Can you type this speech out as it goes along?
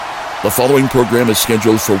The following program is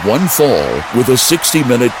scheduled for one fall with a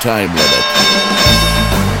 60-minute time limit.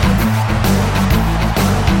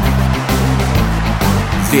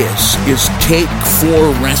 This is Take 4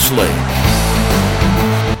 Wrestling.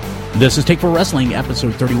 This is Take 4 Wrestling,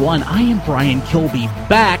 episode 31. I am Brian Kilby,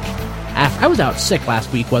 back. I was out sick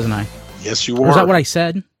last week, wasn't I? Yes, you were. Was that what I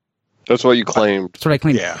said? That's what you claimed. That's what I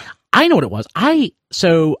claimed. Yeah. I know what it was. I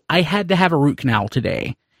had to have a root canal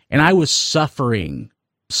today, and I was suffering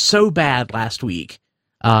so bad last week.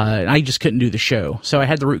 And I just couldn't do the show. So I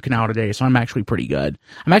had the root canal today, so I'm actually pretty good.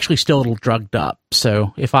 I'm actually still a little drugged up,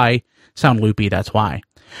 so if I sound loopy, that's why.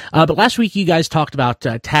 But last week you guys talked about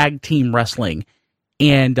tag team wrestling,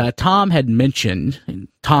 and Tom had mentioned, and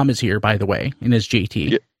Tom is here, by the way, and is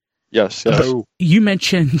JT. Yes. You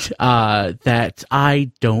mentioned that I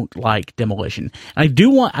don't like Demolition. I do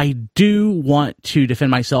want to defend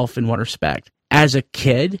myself in one respect. As a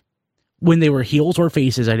kid, when they were heels or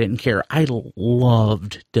faces, I didn't care. I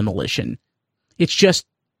loved Demolition. It's just,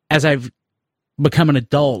 as I've become an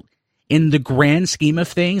adult, in the grand scheme of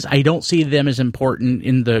things, I don't see them as important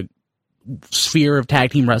in the sphere of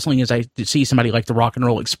tag team wrestling as I see somebody like the Rock and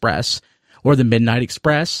Roll Express or the Midnight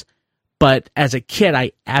Express. But as a kid,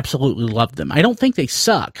 I absolutely loved them. I don't think they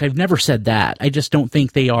suck. I've never said that. I just don't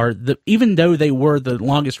think they are even though they were the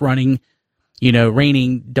longest running,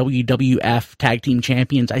 reigning WWF tag team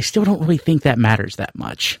champions, I still don't really think that matters that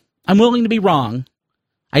much. I'm willing to be wrong.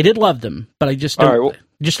 I did love them, but I just don't,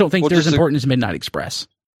 think they're as important as Midnight Express.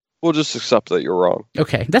 We'll just accept that you're wrong.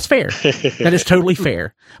 Okay, that's fair. That is totally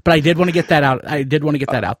fair. But I did want to get that out. I did want to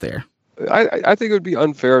get that out there. I think it would be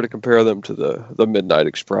unfair to compare them to the Midnight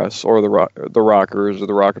Express or the Rockers or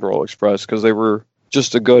the Rock and Roll Express, because they were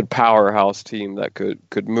just a good powerhouse team that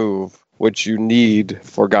could move, which you need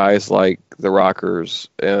for guys like the Rockers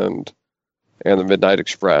and the Midnight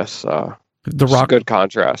Express. Good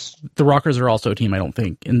contrast. The Rockers are also a team I don't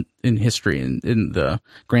think in history and in the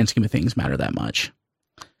grand scheme of things matter that much.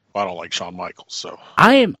 I don't like Shawn Michaels, so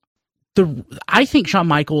I think Shawn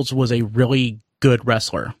Michaels was a really good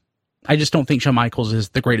wrestler. I just don't think Shawn Michaels is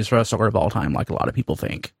the greatest wrestler of all time, like a lot of people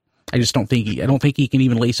think. I don't think he can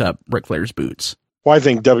even lace up Ric Flair's boots. Well, I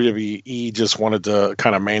think WWE just wanted to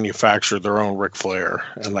kind of manufacture their own Ric Flair,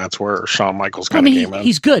 and that's where Shawn Michaels came in.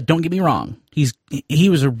 He's good. Don't get me wrong. He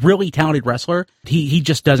was a really talented wrestler. He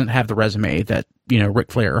just doesn't have the resume that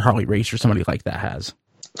Ric Flair or Harley Race or somebody like that has.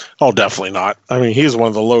 Oh, definitely not. I mean, he's one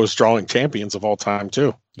of the lowest drawing champions of all time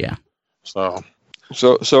too. Yeah. So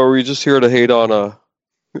are we just here to hate on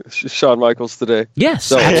Shawn Michaels today? Yes,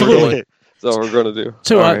 absolutely. That's what we're going to do.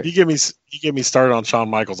 So right. you get me started on Shawn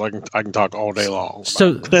Michaels. I can talk all day long.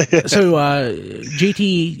 So JT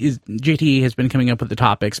has been coming up with the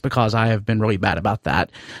topics because I have been really bad about that.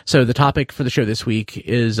 So the topic for the show this week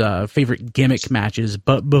is favorite gimmick matches.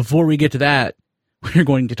 But before we get to that, we're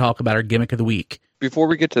going to talk about our gimmick of the week. Before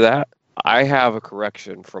we get to that, I have a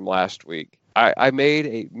correction from last week. I made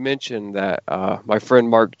a mention that my friend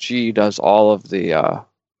Mark G does all of the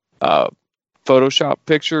Photoshop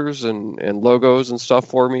pictures and logos and stuff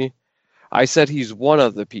for me. I said he's one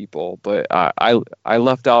of the people, but I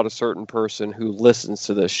left out a certain person who listens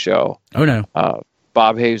to this show. Oh, no.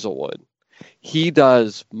 Bob Hazelwood. He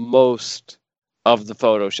does most of the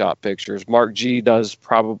Photoshop pictures. Mark G does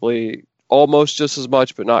probably almost just as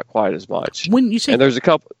much, but not quite as much. When you say, and there's a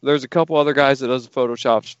couple other guys that does the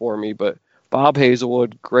Photoshops for me, but Bob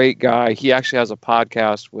Hazelwood, great guy. He actually has a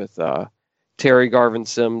podcast with Terry Garvin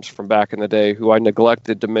Sims from back in the day, who I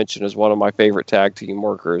neglected to mention as one of my favorite tag team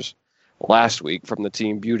workers last week from the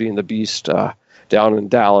team Beauty and the Beast down in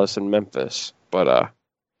Dallas and Memphis. But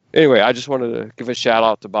anyway, I just wanted to give a shout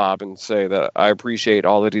out to Bob and say that I appreciate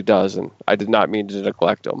all that he does, and I did not mean to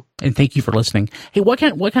neglect him. And thank you for listening. Hey, what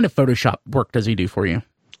kind of Photoshop work does he do for you?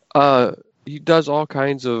 He does all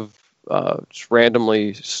kinds of just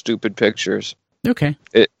randomly stupid pictures. Okay.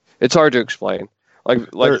 It's hard to explain.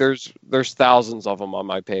 Like there's thousands of them on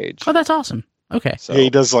my page. Oh, that's awesome. Okay. So, yeah, he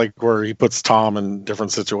does like where he puts Tom in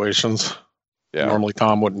different situations. Yeah. Normally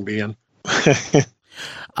Tom wouldn't be in.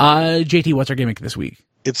 JT, what's our gimmick this week?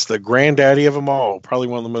 It's the granddaddy of them all. Probably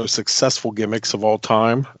one of the most successful gimmicks of all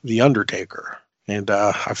time, The Undertaker. And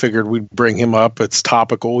I figured we'd bring him up. It's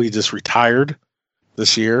topical. He just retired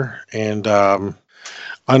this year. And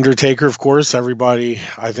Undertaker, of course,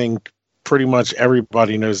 I think pretty much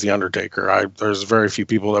everybody knows The Undertaker. There's very few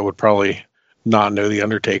people that would probably not know The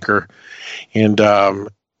Undertaker. And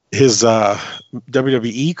his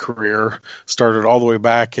WWE career started all the way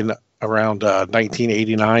back in around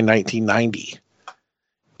 1989, 1990.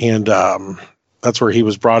 And that's where he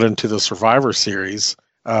was brought into the Survivor Series.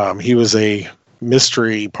 He was a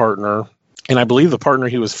mystery partner And I believe the partner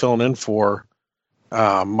he was filling in for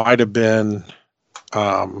might have been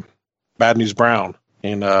Bad News Brown.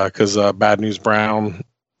 And because Bad News Brown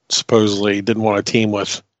supposedly didn't want to team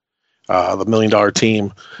with the $1 Million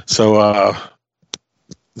Team. So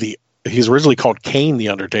he's originally called Kane the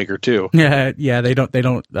Undertaker too. Yeah, they don't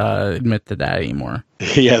admit to that anymore.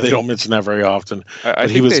 Yeah, they don't mention that very often. I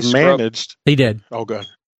think he was managed. They did. Oh, good.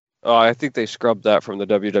 Oh, I think they scrubbed that from the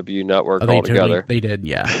WWE network altogether. They did,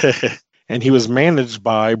 yeah. And he was managed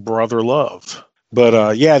by Brother Love.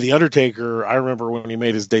 But yeah, the Undertaker, I remember when he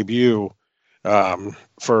made his debut,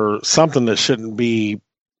 for something that shouldn't be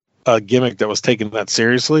a gimmick that was taken that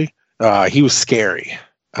seriously, he was scary.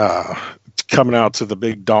 Coming out to the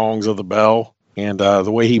big dongs of the bell, and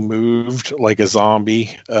the way he moved like a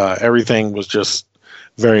zombie, everything was just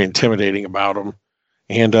very intimidating about him.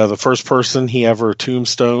 And the first person he ever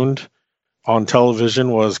tombstoned on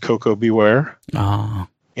television was Coco Beware. Oh.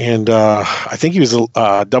 And I think he was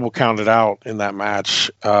double counted out in that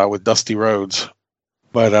match with Dusty Rhodes.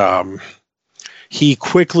 But he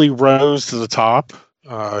quickly rose to the top.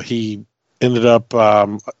 He ended up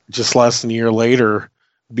just less than a year later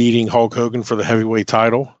beating Hulk Hogan for the heavyweight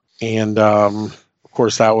title. And of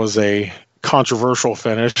course, that was a controversial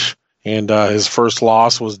finish. And his first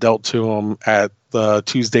loss was dealt to him at the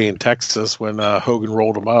Tuesday in Texas when Hogan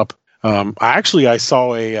rolled him up. I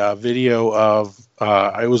saw a video of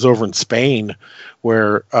it was over in Spain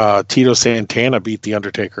where Tito Santana beat The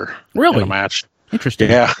Undertaker in a match. Interesting.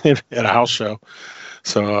 Yeah, at a house show.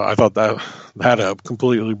 So I thought that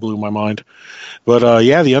completely blew my mind. But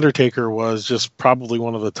yeah, The Undertaker was just probably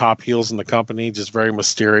one of the top heels in the company, just very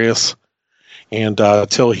mysterious. And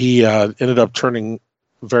till he ended up turning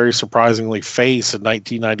very surprisingly face in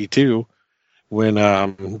 1992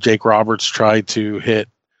 when Jake Roberts tried to hit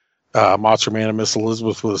Macho Man and Miss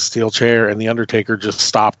Elizabeth with a steel chair, and The Undertaker just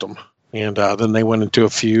stopped him. And then they went into a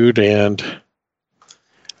feud, and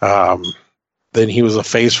then he was a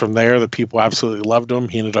face from there. The people absolutely loved him.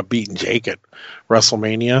 He ended up beating Jake at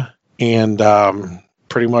WrestleMania, and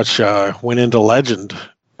pretty much went into legend.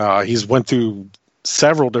 He's went through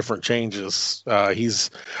several different changes. I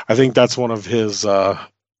think that's one of his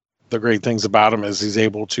the great things about him is he's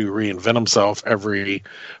able to reinvent himself every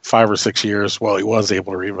 5 or 6 years. Well, he was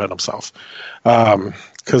able to reinvent himself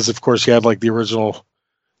because, of course, you had like the original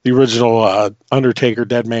Undertaker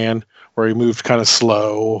Dead Man, where he moved kind of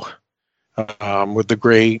slow with the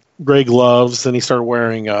gray gloves. Then he started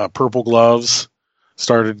wearing purple gloves.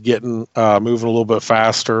 Started getting moving a little bit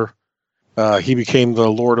faster. He became the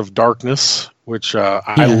Lord of Darkness, which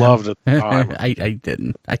I loved at the time. I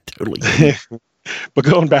didn't. I totally didn't. But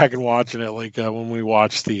going back and watching it, like when we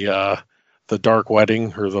watched the Dark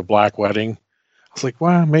Wedding or the Black Wedding, I was like,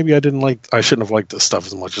 well, maybe I shouldn't have liked this stuff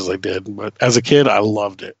as much as I did. But as a kid, I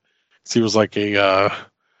loved it. So he was like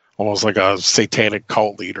almost like a satanic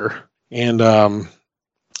cult leader. And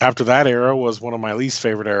after that era was one of my least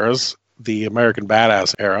favorite eras, the American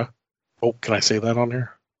Badass era. Oh, can I say that on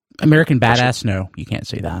there? American Badass? No, you can't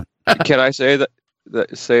say that. Can I say that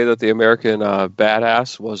the American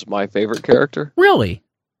Badass was my favorite character? Really?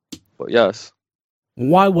 Well, yes.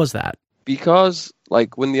 Why was that? Because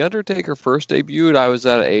like when The Undertaker first debuted, I was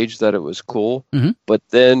at an age that it was cool. Mm-hmm. But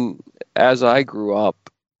then as I grew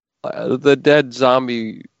up, the dead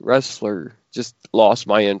zombie wrestler just lost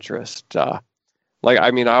my interest. I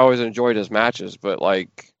always enjoyed his matches, but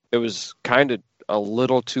like it was kind of a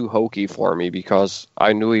little too hokey for me because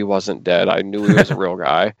I knew he wasn't dead. I knew he was a real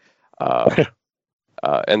guy.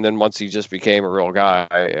 And then once he just became a real guy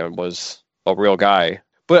and was a real guy.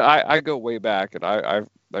 But I go way back, and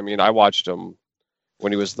I watched him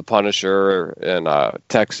when he was the Punisher in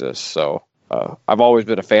Texas. So I've always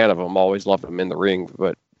been a fan of him, always loved him in the ring.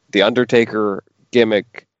 But the Undertaker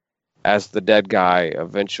gimmick as the dead guy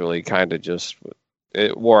eventually kind of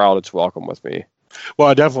it wore out its welcome with me. Well,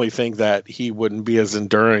 I definitely think that he wouldn't be as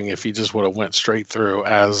enduring if he just would have went straight through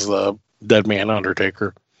as the Dead Man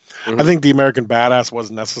Undertaker. Mm-hmm. I think the American Badass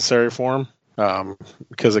wasn't necessary for him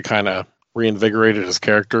because it kind of reinvigorated his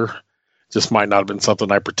character. Just might not have been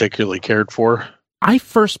something I particularly cared for. I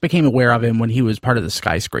first became aware of him when he was part of the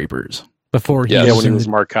Skyscrapers. Before he when he was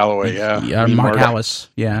Mark Calloway, yeah, Mark Callis,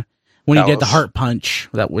 yeah. When he did the Heart Punch,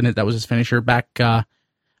 that was his finisher back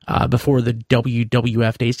before the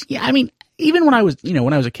WWF days. Yeah, I mean, even when I was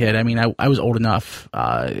a kid, I mean, I was old enough.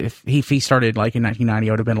 If he started like in 1990,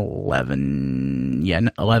 I would have been 11. Yeah,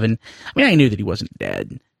 11. I mean, I knew that he wasn't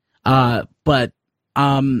dead. But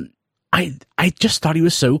I just thought he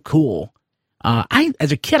was so cool.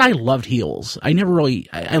 As a kid, I loved heels. I never really,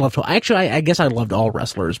 I loved, actually, I guess I loved all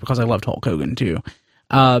wrestlers because I loved Hulk Hogan too.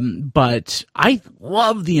 But I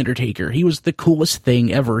love The Undertaker. He was the coolest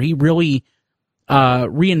thing ever. He really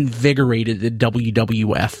reinvigorated the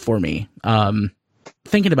WWF for me.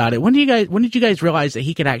 Thinking about it, when did you guys realize that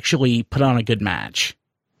he could actually put on a good match?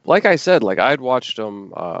 Like I said, like I'd watched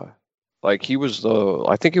him. Like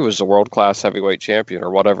I think he was the world class heavyweight champion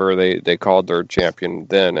or whatever they called their champion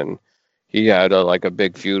then, and he had like a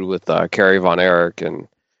big feud with Kerry Von Erich, and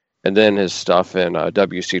then his stuff in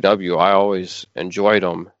WCW. I always enjoyed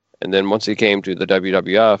him, and then once he came to the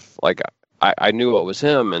WWF, like I knew it was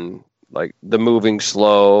him, and like the moving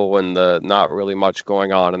slow and the not really much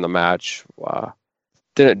going on in the match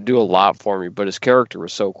didn't do a lot for me, but his character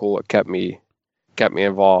was so cool it kept me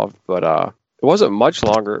involved. But it wasn't much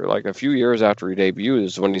longer, like a few years after he debuted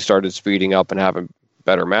is when he started speeding up and having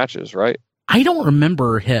better matches, right? I don't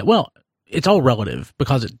remember him. Well, it's all relative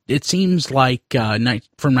because it seems like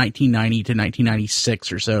from 1990 to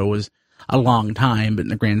 1996 or so was a long time, but in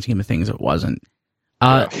the grand scheme of things, it wasn't.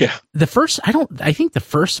 Yeah. The first match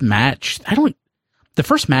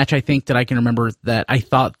I think that I can remember that I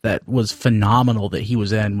thought that was phenomenal that he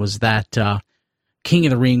was in was that King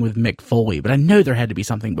of the Ring with Mick Foley, but I know there had to be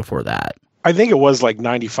something before that. I think it was like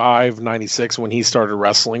 95, 96 when he started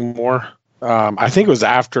wrestling more. I think it was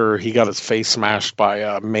after he got his face smashed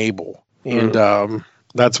by Mabel. And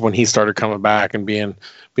that's when he started coming back and being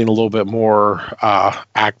a little bit more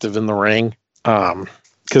active in the ring.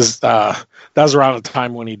 Because that was around the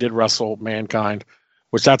time when he did wrestle Mankind,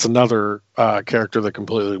 which that's another character that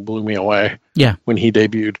completely blew me away. Yeah, when he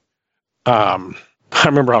debuted. I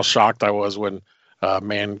remember how shocked I was when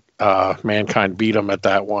Mankind beat him at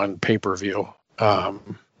that one pay-per-view.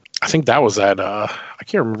 I think that was at I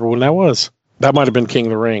can't remember when that was. That might have been King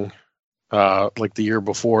of the Ring, like the year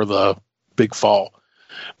before the big fall.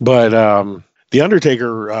 But the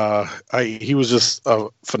Undertaker, he was just a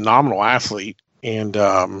phenomenal athlete, and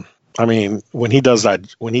I mean when he did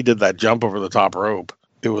that jump over the top rope,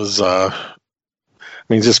 it was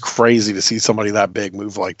just crazy to see somebody that big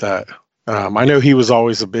move like that. I know he was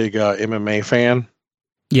always a big MMA fan.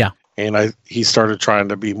 Yeah. And he started trying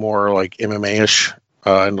to be more like MMA-ish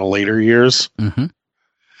in the later years. Mm-hmm.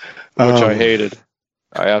 Which I hated.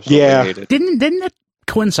 I absolutely hated. Didn't that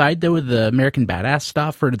coincide, though, with the American Badass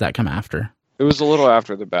stuff, or did that come after? It was a little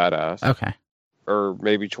after the Badass. Okay. Or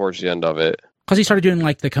maybe towards the end of it. Because he started doing,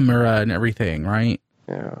 like, the Kimura and everything, right?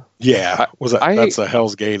 Yeah. Yeah. That's a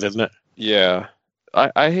Hell's Gate, isn't it? Yeah.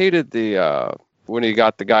 I hated the... when he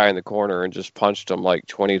got the guy in the corner and just punched him like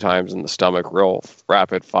 20 times in the stomach, real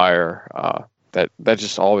rapid fire, that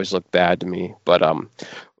just always looked bad to me. But I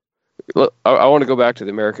want to go back to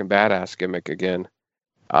the American Badass gimmick again.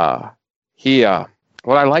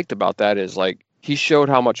 What I liked about that is like he showed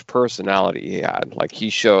how much personality he had. Like he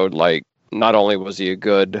showed like not only was he a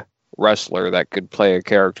good wrestler that could play a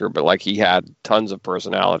character, but like he had tons of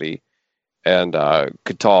personality and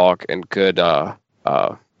could talk and could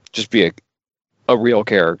just be a real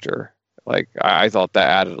character. Like I thought that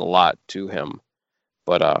added a lot to him.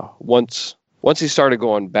 But once he started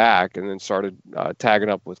going back and then started tagging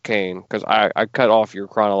up with Kane, because I cut off your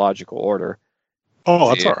chronological order. Oh,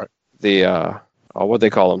 that's all right. The what they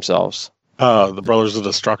call themselves? The Brothers of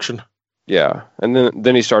Destruction. Yeah, and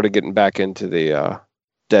then he started getting back into the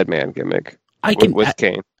Dead Man gimmick with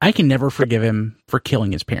Kane. I can never forgive him for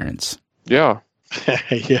killing his parents. Yeah.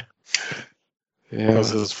 Yeah. It was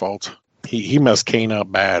his fault. He messed Kane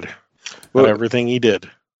up bad with everything he did.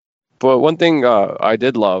 But one thing I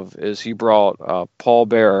did love is he brought Paul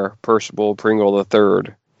Bearer, Percival Pringle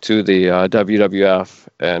III, to the WWF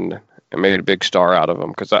and made a big star out of him.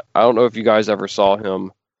 Because I don't know if you guys ever saw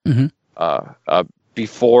him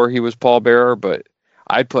before he was Paul Bearer, but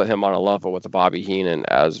I'd put him on a level with Bobby Heenan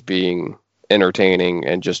as being entertaining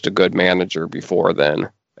and just a good manager before then.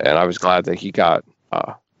 And I was glad that he got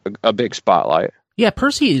a big spotlight. Yeah,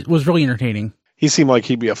 Percy was really entertaining. He seemed like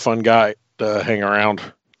he'd be a fun guy to hang around.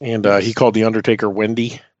 And he called the Undertaker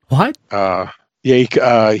Wendy. What? Yeah,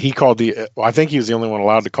 he called I think he was the only one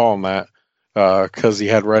allowed to call him that because he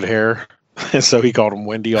had red hair. So he called him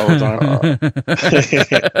Wendy all the time.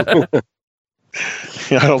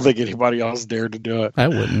 I don't think anybody else dared to do it. I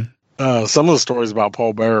wouldn't. Some of the stories about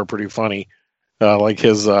Paul Bearer are pretty funny. Like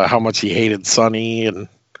his how much he hated Sonny and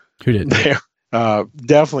who didn't.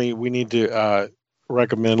 Definitely, we need to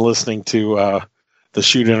recommend listening to the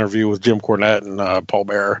shoot interview with Jim Cornette and Paul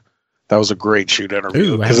Bearer. That was a great shoot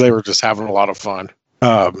interview because they were just having a lot of fun.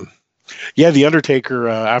 The Undertaker,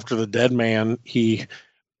 after the Dead Man, he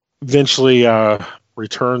eventually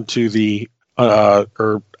returned to the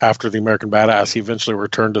or after the American Badass, he eventually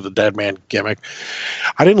returned to the Dead Man gimmick.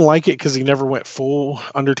 I didn't like it because he never went full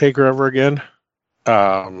Undertaker ever again.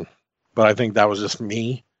 But I think that was just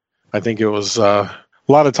me. I think it was a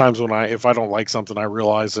lot of times if I don't like something, I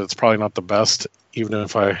realize that it's probably not the best, even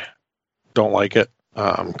if I don't like it,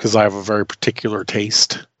 because I have a very particular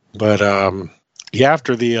taste. But yeah,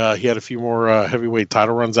 after he had a few more heavyweight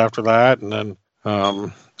title runs after that, and then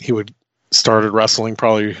he started wrestling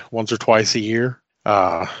probably once or twice a year,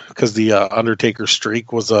 because the Undertaker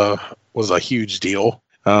streak was a huge deal.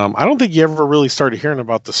 I don't think you ever really started hearing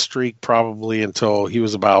about the streak probably until he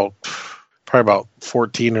was probably about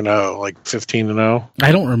 14-0, like 15-0.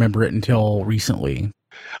 I don't remember it until recently.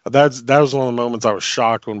 That was one of the moments I was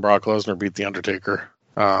shocked when Brock Lesnar beat the Undertaker.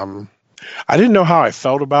 I didn't know how I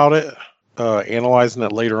felt about it, analyzing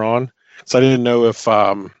it later on. So I didn't know if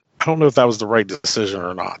I don't know if that was the right decision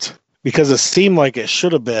or not, because it seemed like it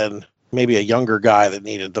should have been maybe a younger guy that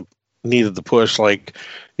needed the push. Like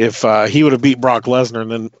if he would have beat Brock Lesnar,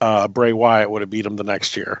 and then Bray Wyatt would have beat him the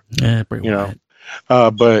next year. Yeah, Bray Wyatt.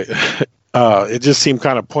 But it just seemed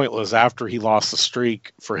kind of pointless after he lost the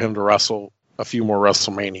streak for him to wrestle a few more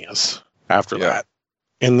WrestleManias after that.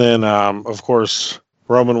 And then, of course,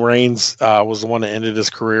 Roman Reigns was the one that ended his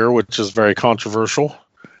career, which is very controversial.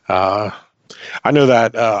 I know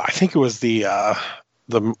that I think it was the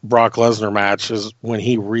Brock Lesnar match is when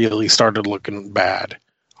he really started looking bad.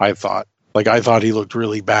 I thought he looked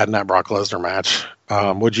really bad in that Brock Lesnar match.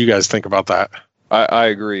 What do you guys think about that? I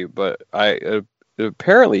agree, but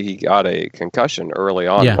apparently he got a concussion early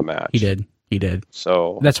on in the match. He did.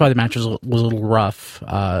 So that's why the match was a little rough.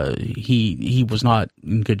 He was not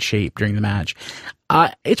in good shape during the match.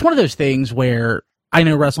 It's one of those things where I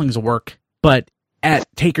know wrestling is a work, but at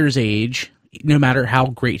Taker's age, no matter how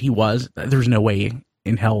great he was, there's no way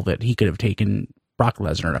in hell that he could have taken Brock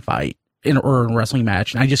Lesnar in a fight or in a wrestling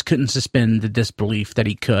match. And I just couldn't suspend the disbelief that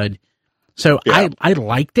he could. So yeah. I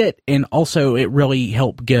liked it, and also it really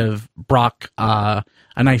helped give Brock a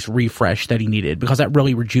nice refresh that he needed, because that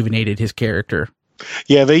really rejuvenated his character.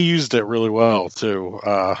 Yeah, they used it really well too,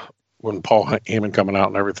 when Paul Heyman coming out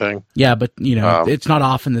and everything. Yeah, but it's not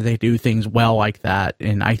often that they do things well like that,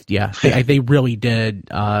 and they really did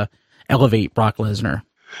elevate Brock Lesnar.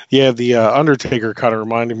 Yeah, the Undertaker kind of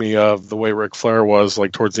reminded me of the way Ric Flair was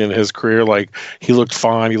like towards the end of his career. Like he looked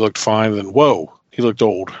fine, then whoa, he looked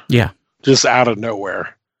old. Yeah. Just out of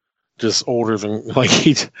nowhere, just older than, like,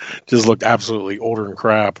 he just looked absolutely older than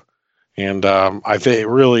crap. And I think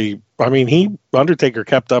Undertaker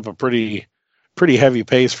kept up a pretty heavy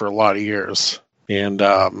pace for a lot of years. And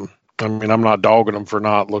I'm not dogging him for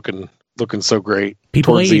not looking so great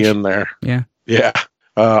towards the end there. Yeah.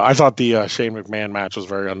 I thought the Shane McMahon match was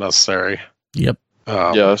very unnecessary. Yep.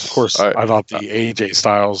 Yes. Of course, I thought the AJ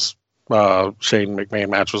Styles Shane McMahon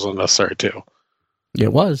match was unnecessary too.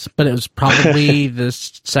 It was, but it was probably the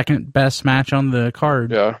second best match on the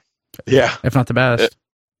card. Yeah. If not the best.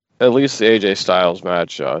 At least the AJ Styles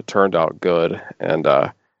match turned out good, and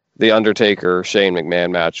the Undertaker Shane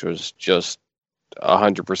McMahon match was just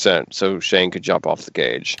 100%, so Shane could jump off the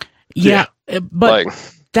cage. Yeah, but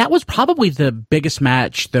that was probably the biggest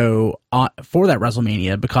match, though, for that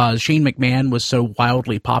WrestleMania, because Shane McMahon was so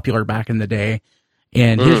wildly popular back in the day.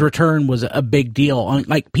 And his return was a big deal.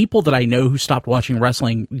 Like, people that I know who stopped watching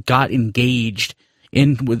wrestling got engaged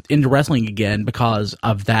into wrestling again because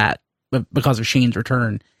of that, because of Shane's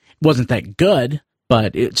return. It wasn't that good,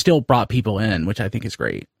 but it still brought people in, which I think is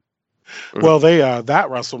great. Well, they that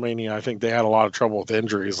WrestleMania, I think they had a lot of trouble with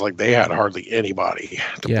injuries. Like, they had hardly anybody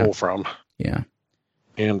to pull from. Yeah.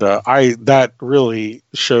 And that really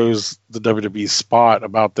shows the WWE spot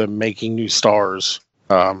about them making new stars,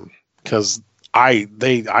 because I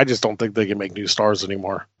just don't think they can make new stars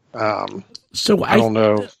anymore. So I don't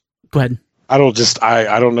know. Go ahead. I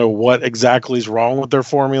don't know what exactly is wrong with their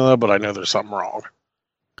formula, but I know there's something wrong.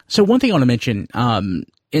 So one thing I want to mention,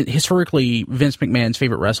 historically, Vince McMahon's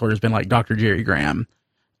favorite wrestler has been like Dr. Jerry Graham.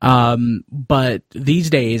 But these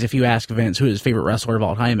days, if you ask Vince who his favorite wrestler of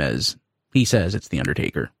all time is, he says it's The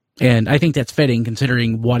Undertaker. And I think that's fitting,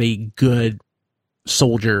 considering what a good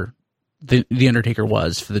soldier the Undertaker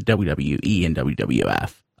was for the WWE and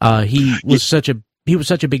WWF. He was such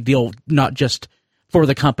a big deal, not just for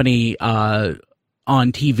the company on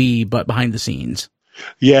TV, but behind the scenes.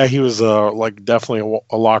 Yeah, he was definitely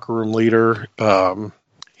a locker room leader.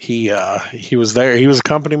 He was there. He was a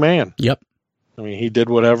company man. Yep. I mean, he did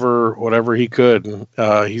whatever he could. And,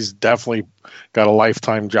 he's definitely got a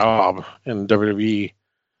lifetime job in WWE,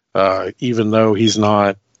 even though he's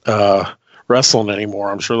not wrestling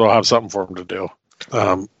anymore. I'm sure they'll have something for him to do.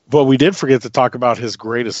 But we did forget to talk about his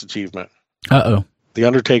greatest achievement. The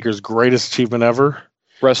Undertaker's greatest achievement ever.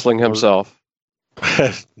 Wrestling himself.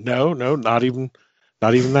 No, not even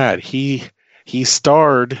that. He He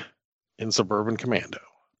starred in Suburban Commando.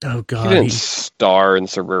 Oh He God, didn't star in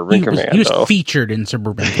Suburban Commando. He was featured in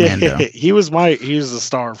Suburban Commando. he was the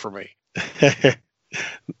star for me. that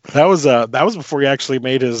was before he actually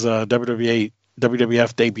made his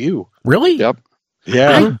WWF debut. Really? Yep. Yeah.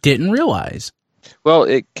 I didn't realize. Well,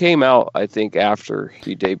 it came out, I think, after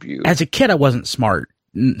he debuted. As a kid, I wasn't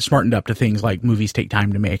smartened up to things like movies take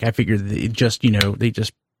time to make. I figured that it just, they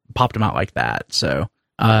just popped him out like that. So,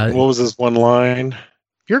 what was his one line?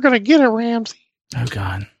 You're gonna get it, Ramsey. Oh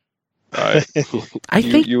God. I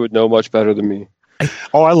think you would know much better than me.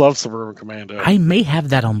 I love Suburban Commando. I may have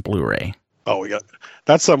that on Blu-ray. Oh, yeah.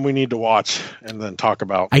 That's something we need to watch and then talk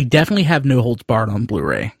about. I definitely have No Holds Barred on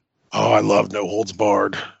Blu-ray. Oh, I love No Holds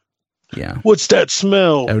Barred. Yeah. What's that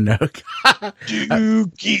smell? Oh no.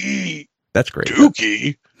 Dookie. That's great.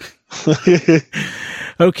 Dookie.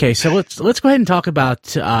 Okay, so let's go ahead and talk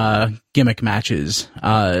about gimmick matches.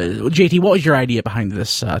 JT, what was your idea behind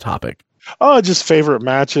this topic? Oh, just favorite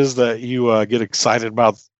matches that you get excited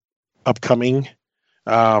about upcoming.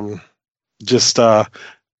 Just kind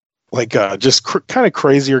of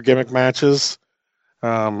crazier gimmick matches.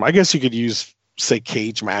 I guess you could use, say,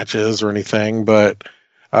 cage matches or anything, but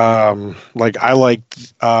I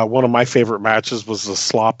liked one of my favorite matches was the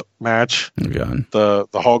slop match. Oh, God. The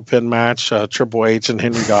hog pin match, Triple H and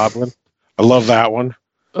Henry Godwin. I love that one.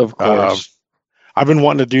 Of course. I've been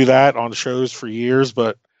wanting to do that on shows for years,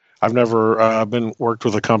 but I've never been worked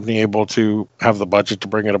with a company able to have the budget to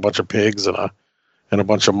bring in a bunch of pigs and a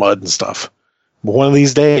bunch of mud and stuff. But one of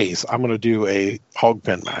these days, I'm going to do a hog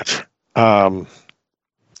pin match.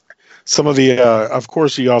 Some of the, of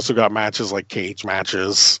course, you also got matches like cage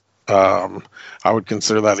matches. I would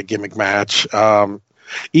consider that a gimmick match.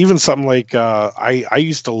 Even something like I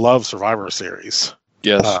used to love Survivor Series.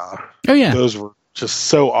 Yes. Oh yeah, those were just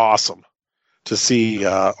so awesome to see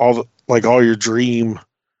all your dream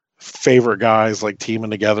favorite guys like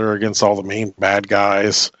teaming together against all the main bad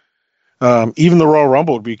guys. Even the Royal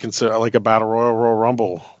Rumble would be considered like a Battle Royal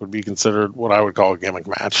Rumble would be considered what I would call a gimmick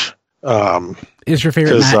match. Is your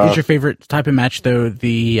favorite type of match though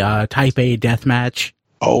the Type A death match?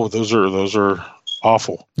 Oh, those are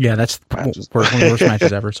awful. Yeah, that's one of the worst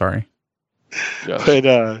matches ever. Sorry. Yeah.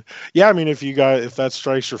 But yeah, I mean, if that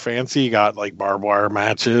strikes your fancy, you got like barbed wire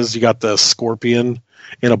matches. You got the Scorpion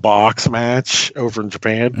in a box match over in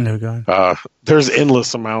Japan. No God. There's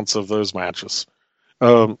endless amounts of those matches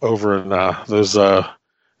over in those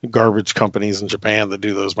garbage companies in Japan that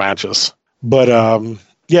do those matches. But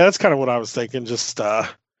yeah, that's kind of what I was thinking. Just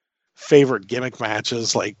favorite gimmick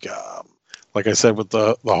matches, like I said, with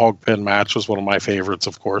the hog pin match was one of my favorites,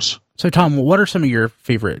 of course. So, Tom, what are some of your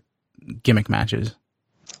favorite gimmick matches?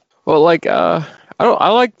 Well, I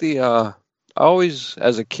always,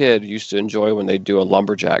 as a kid, used to enjoy when they do a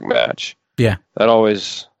lumberjack match. Yeah, that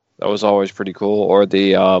was always pretty cool. Or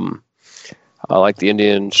the I like the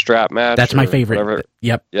Indian strap match. That's my favorite. Whatever.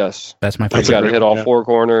 Yep. Yes, that's my favorite. You got to hit all four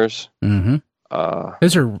corners. Mm-hmm.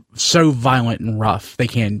 Those are so violent and rough. They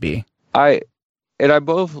can be. I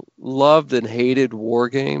both loved and hated War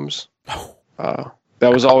Games.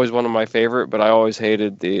 That was always one of my favorite, but I always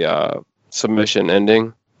hated the submission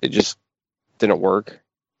ending. It just didn't work.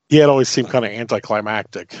 Yeah, it always seemed kind of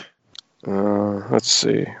anticlimactic. Let's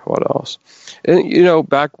see what else. And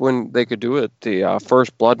back when they could do it, the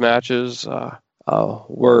first blood matches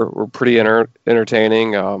were pretty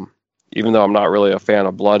entertaining. Even though I'm not really a fan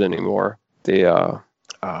of blood anymore, even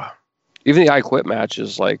the I Quit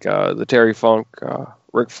matches, like the Terry Funk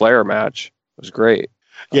Ric Flair match, was great.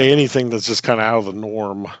 Yeah, anything that's just kind of out of the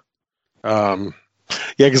norm. Yeah,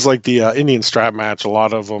 because like the Indian strap match, a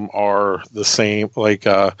lot of them are the same. Like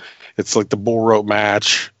it's like the bull rope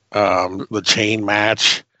match, the chain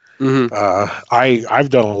match. Mm-hmm. I've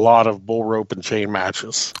done a lot of bull rope and chain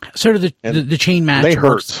matches. So the chain match they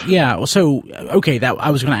works. Hurt. Yeah. Well, so okay, that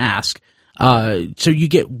I was going to ask. So you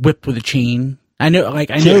get whipped with a chain. I know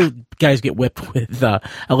guys get whipped with a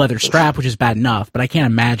leather strap, which is bad enough, but I can't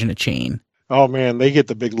imagine a chain. Oh man, they get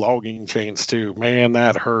the big logging chains too. Man,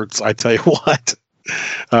 that hurts. I tell you what.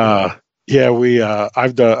 Yeah,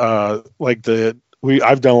 I've done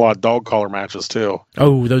I've done a lot of dog collar matches too.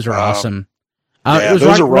 Oh, those are awesome. Yeah,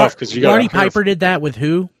 those are rough because you got. Roddy Piper did that with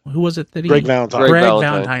who? Who was it that he? Greg Valentine. Greg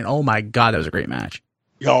Valentine. Oh my God, that was a great match.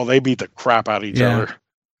 Y'all, they beat the crap out of each other.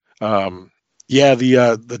 Yeah,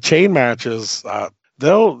 the chain matches,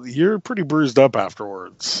 you're pretty bruised up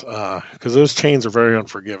afterwards because those chains are very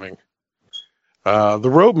unforgiving. The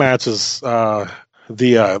rope matches,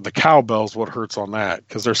 the cowbell's what hurts on that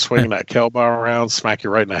because they're swinging that cowbell around, smack you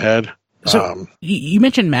right in the head. So you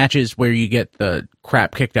mentioned matches where you get the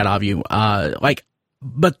crap kicked out of you. Like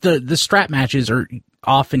but the strap matches are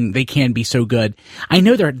often, they can be so good. I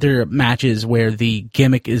know there are matches where the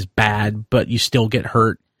gimmick is bad, but you still get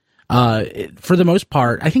hurt. For the most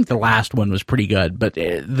part, I think the last one was pretty good, but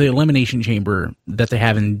the Elimination Chamber that they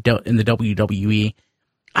have in the WWE,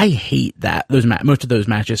 I hate that most of those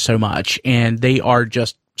matches so much, and they are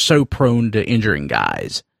just so prone to injuring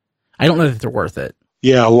guys. I don't know if they're worth it.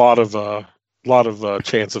 Yeah, a lot of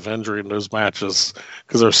chance of injury in those matches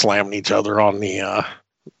because they're slamming each other on the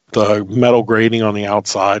metal grating on the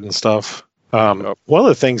outside and stuff. One of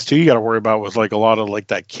the things too you got to worry about with like a lot of like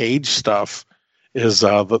that cage stuff is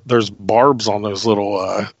there's barbs on those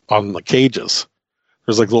little on the cages.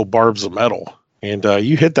 There's like little barbs of metal, and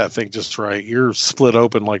you hit that thing just right, you're split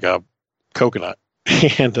open like a coconut.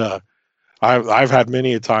 And I've had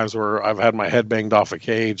many a times where I've had my head banged off a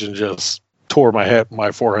cage and just tore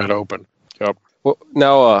my forehead open. Yep. Well,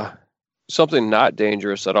 now something not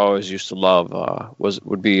dangerous that I always used to love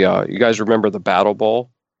would be you guys remember the Battle Bowl?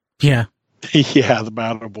 Yeah. Yeah, the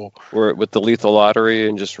Battle Bowl. Where with the Lethal Lottery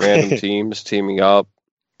and just random teams teaming up.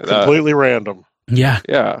 Completely random. Yeah.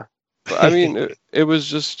 Yeah. I mean, it was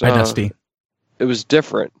just Dusty. It was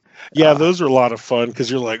different. Yeah, those are a lot of fun because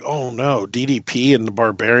you're like, oh no, DDP and the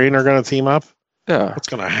Barbarian are going to team up. Yeah, what's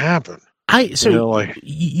going to happen?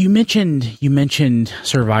 You mentioned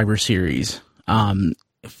Survivor Series.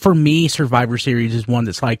 For me, Survivor Series is one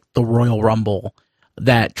that's like the Royal Rumble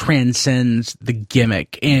that transcends the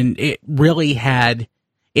gimmick, and it really had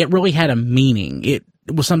a meaning. It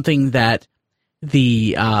was something that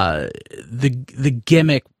the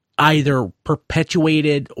gimmick either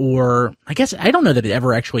perpetuated, or I guess I don't know that it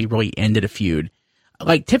ever actually really ended a feud.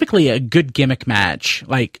 Like typically a good gimmick match,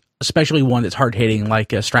 like especially one that's hard hitting,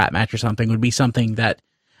 like a strap match or something, would be something that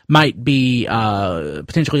might be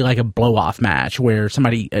potentially like a blow off match where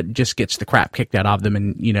somebody just gets the crap kicked out of them,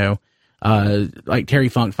 and like Terry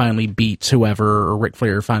Funk finally beats whoever, or Ric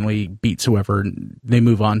Flair finally beats whoever, and they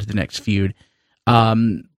move on to the next feud.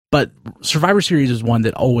 But Survivor Series is one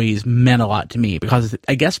that always meant a lot to me because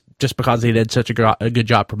I guess just because they did such a good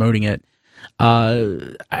job promoting it.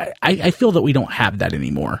 I feel that we don't have that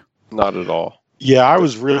anymore. Not at all. Yeah, I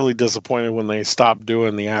was really disappointed when they stopped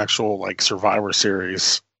doing the actual like Survivor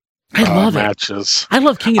Series matches. I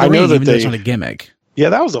love King of the Ring, even though it's not a gimmick. Yeah,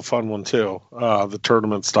 that was a fun one too. The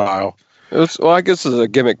tournament style. I guess it's a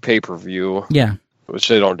gimmick pay-per-view. Yeah, which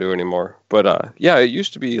they don't do anymore. But yeah, it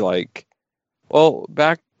used to be like, well,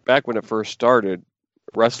 back when it first started,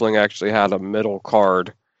 wrestling actually had a middle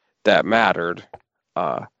card that mattered.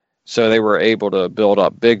 So they were able to build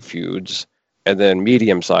up big feuds and then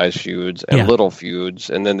medium-sized feuds and little feuds,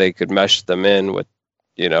 and then they could mesh them in with,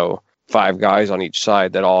 5 guys on each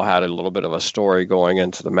side that all had a little bit of a story going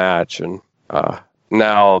into the match. And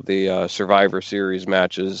now the Survivor Series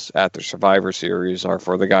matches at the Survivor Series are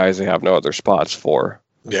for the guys they have no other spots for.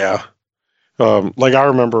 Yeah. Like I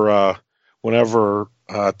remember whenever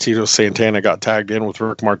Tito Santana got tagged in with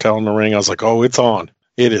Rick Martel in the ring, I was like, oh, it's on.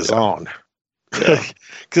 It is on. Because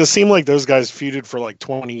it seemed like those guys feuded for like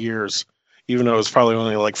 20 years, even though it was probably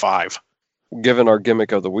only like 5. Given our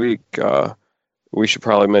gimmick of the week, we should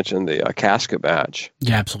probably mention the casket match.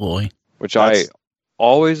 Yeah, absolutely. Which I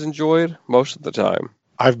always enjoyed most of the time.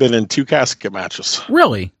 I've been in 2 casket matches.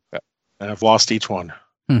 Really? Yeah. And I've lost each one.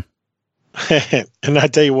 And I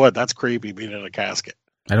tell you what, that's creepy being in a casket.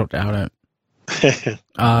 I don't doubt it.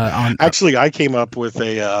 Actually, I came up with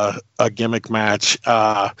a gimmick match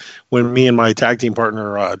when me and my tag team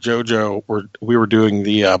partner JoJo were doing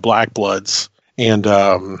the Black Bloods, and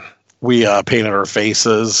we painted our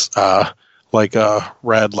faces like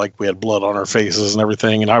red, like we had blood on our faces and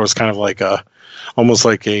everything. And I was kind of like almost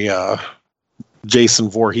like a Jason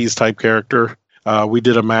Voorhees type character. We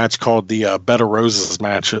did a match called the Bed of Roses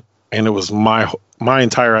match, and it was my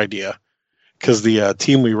entire idea. Because the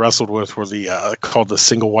team we wrestled with were called the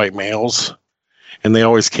Single White Males, and they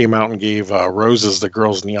always came out and gave roses to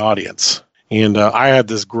girls in the audience. And I had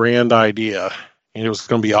this grand idea, and it was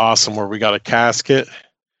going to be awesome, where we got a casket,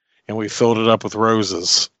 and we filled it up with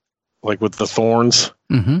roses, like with the thorns.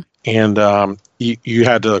 Mm-hmm. And you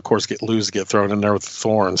had to, of course, get thrown in there with the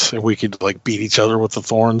thorns, and we could like beat each other with the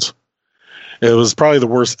thorns. It was probably the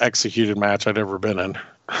worst executed match I'd ever been in.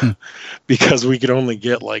 Because we could only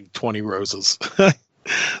get like 20 roses.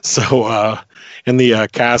 So in the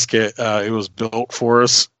casket, it was built for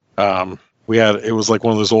us. It was like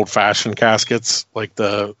one of those old fashioned caskets, like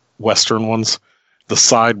the Western ones. The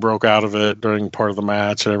side broke out of it during part of the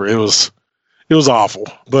match. It was awful,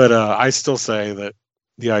 but I still say that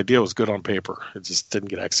the idea was good on paper. It just didn't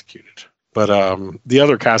get executed. But the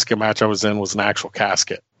other casket match I was in was an actual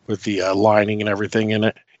casket with the lining and everything in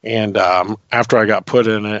it. And after I got put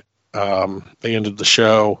in it, they ended the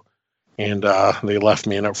show, and they left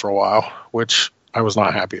me in it for a while, which I was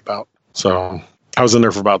not happy about. So I was in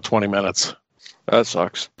there for about 20 minutes. That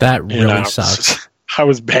sucks. That really sucks. I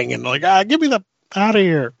was banging like, get me the out of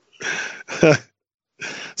here.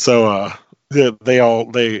 So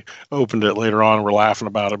they opened it later on and were laughing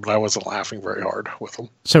about it, but I wasn't laughing very hard with them.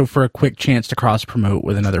 So for a quick chance to cross promote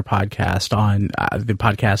with another podcast on the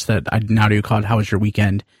podcast that I now do called How Was Your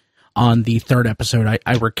Weekend? On the third episode,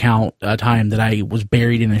 I recount a time that I was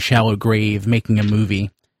buried in a shallow grave making a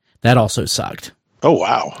movie. That also sucked. Oh,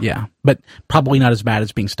 wow. Yeah, but probably not as bad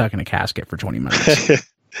as being stuck in a casket for 20 minutes.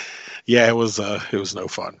 Yeah, it was no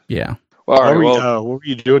fun. Yeah. Well, what were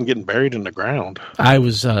you doing getting buried in the ground? I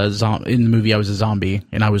was in the movie. I was a zombie,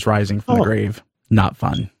 and I was rising from the grave. Not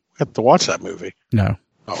fun. I have to watch that movie. No.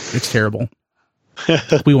 Oh, it's terrible.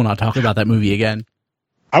 We will not talk about that movie again.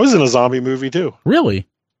 I was in a zombie movie too. Really?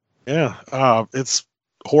 Yeah. It's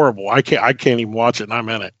horrible. I can't even watch it, and I'm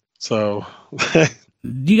in it. So.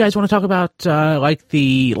 Do you guys want to talk about like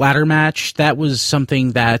the ladder match? That was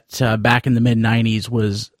something that back in the mid '90s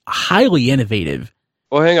was highly innovative.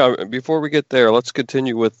 Well, hang on. Before we get there, let's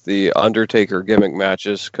continue with the Undertaker gimmick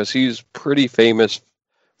matches, because he's pretty famous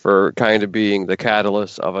for kind of being the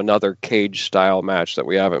catalyst of another cage-style match that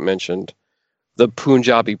we haven't mentioned, the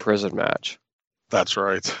Punjabi prison match. That's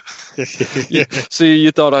right. Yeah. See,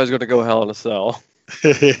 you thought I was going to go Hell in a Cell.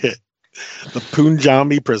 The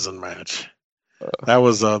Punjabi prison match. That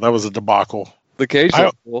was a debacle. The cage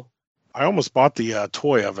was cool. I almost bought the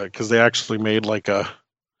toy of it because they actually made like a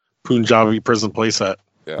Punjabi prison playset.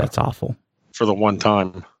 Yeah. That's awful. For the one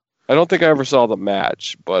time. I don't think I ever saw the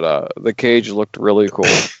match, but the cage looked really cool.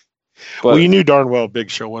 But, well, you knew darn well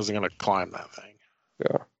Big Show wasn't going to climb that thing.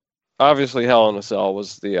 Yeah. Obviously, Hell in a Cell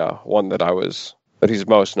was the one that he's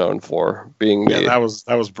most known for being. Yeah, that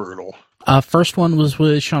was brutal. First one was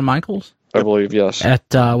with Shawn Michaels, I believe. Yes. At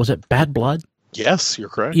was it Bad Blood? Yes, you're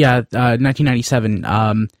correct. Yeah, 1997.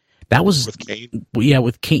 That was with Kane. Yeah,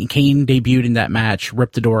 with Kane. Kane debuted in that match,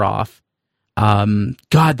 ripped the door off.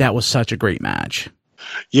 God, that was such a great match.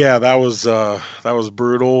 Yeah, that was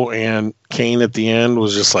brutal, and Kane at the end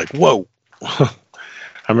was just like, whoa. I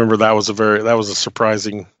remember that was a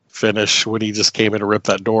surprising finish when he just came in and ripped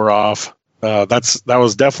that door off. That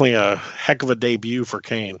was definitely a heck of a debut for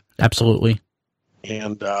Kane. Absolutely.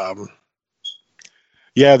 And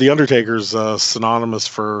yeah, the Undertaker's synonymous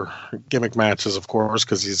for gimmick matches, of course,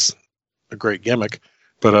 because he's a great gimmick.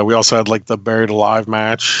 But we also had like the Buried Alive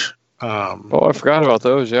match. I forgot about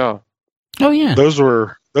those. Yeah. Oh yeah. Those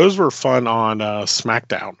were fun on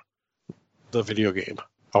SmackDown, the video game.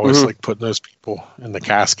 I always like putting those people in the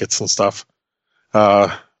caskets and stuff.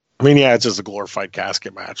 I mean, yeah, it's just a glorified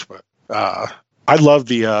casket match, but I love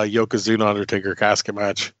the Yokozuna Undertaker casket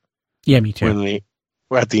match. Yeah, me too.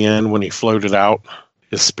 At the end when he floated out,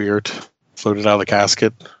 his spirit floated out of the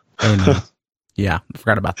casket. Oh, no. Yeah, I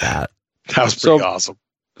forgot about that. That was pretty awesome.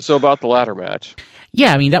 So about the ladder match.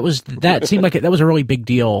 Yeah, I mean that seemed like that was a really big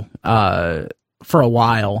deal for a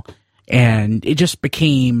while, and it just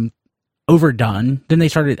became overdone. Then they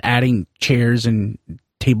started adding chairs and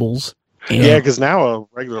tables. Yeah, because now a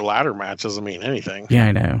regular ladder match doesn't mean anything. Yeah,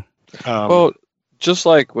 I know. Well, just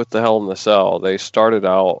like with the Hell in the Cell, they started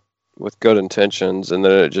out with good intentions, and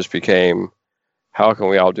then it just became, how can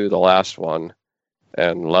we outdo the last one,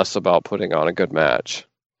 and less about putting on a good match.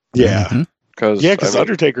 Yeah. Mm-hmm. Because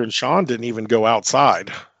Undertaker and Shawn didn't even go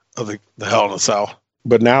outside of the Hell in a Cell.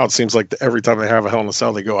 But now it seems like every time they have a Hell in a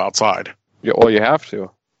Cell, they go outside. Yeah, well, you have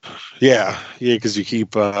to. Yeah, because you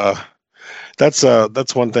keep... that's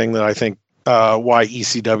one thing that I think why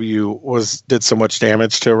ECW did so much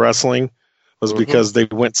damage to wrestling was because they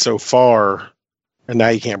went so far, and now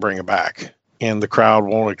you can't bring it back. And the crowd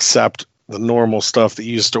won't accept the normal stuff that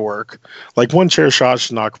used to work. Like one chair shot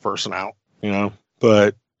should knock a person out,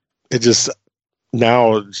 But it just...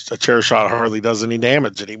 Now a chair shot hardly does any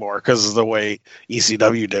damage anymore because of the way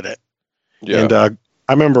ECW did it. Yeah. And I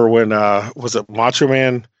remember when was it Macho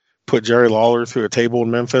Man put Jerry Lawler through a table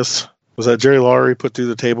in Memphis? Was that Jerry Lawler he put through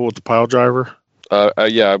the table with the pile driver?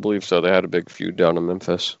 Yeah, I believe so. They had a big feud down in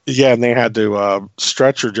Memphis. Yeah, and they had to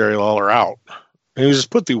stretcher Jerry Lawler out. And he was just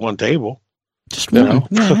put through one table. Just one.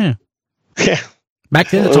 Yeah. Yeah. Back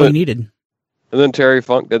then, that's all you needed. And then Terry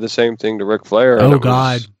Funk did the same thing to Ric Flair. Oh,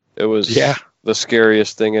 God. It was the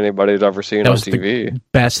scariest thing anybody had ever seen on TV. The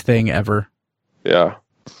best thing ever. Yeah.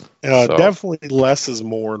 Definitely less is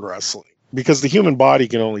more in wrestling because the human body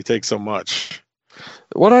can only take so much.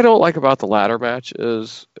 What I don't like about the ladder match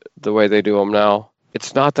is the way they do them now.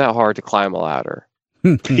 It's not that hard to climb a ladder.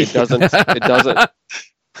 It doesn't.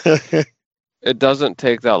 it doesn't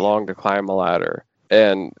take that long to climb a ladder,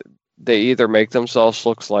 and they either make themselves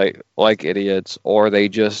look like idiots, or they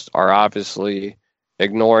just are obviously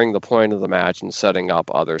ignoring the point of the match and setting up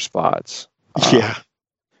other spots. Yeah.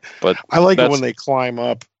 But I like it when they climb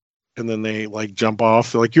up and then they like jump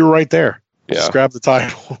off. They're like, you're right there. Yeah. Just grab the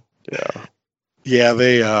title. Yeah. Yeah,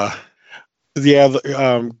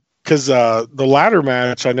 because the ladder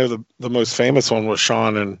match, I know the most famous one was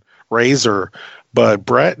Shawn and Razor, but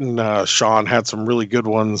Brett and Shawn had some really good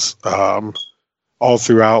ones all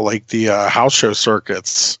throughout, like the house show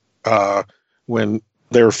circuits when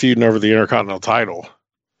they were feuding over the Intercontinental title.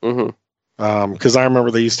 Mm-hmm. Because I remember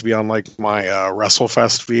they used to be on like my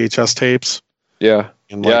WrestleFest VHS tapes. Yeah.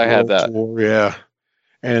 And, yeah, like, I had that. Yeah.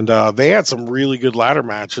 And they had some really good ladder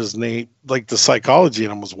matches, and the psychology in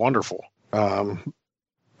them was wonderful.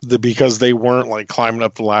 Because they weren't like climbing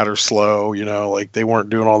up the ladder slow, like they weren't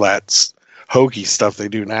doing all that hokey stuff they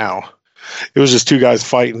do now. It was just two guys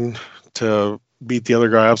fighting to beat the other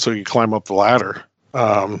guy up so he could climb up the ladder.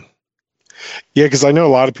 Yeah, because I know a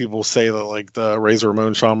lot of people say that like the Razor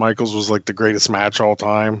Ramon Shawn Michaels was like the greatest match all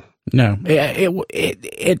time. No,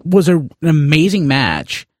 it was an amazing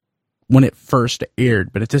match when it first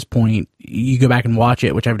aired, but at this point, you go back and watch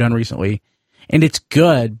it, which I've done recently, and it's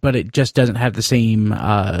good, but it just doesn't have the same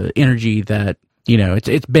energy that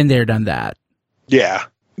it's been there, done that. Yeah,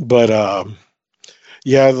 but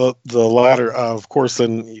yeah, the ladder, of course.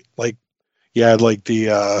 Then like you had like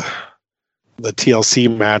the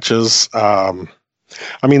TLC matches.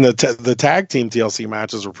 I mean, the tag team TLC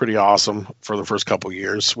matches were pretty awesome for the first couple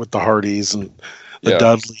years with the Hardys and the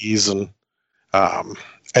Dudleys and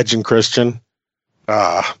Edge and Christian.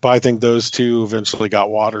 But I think those two eventually got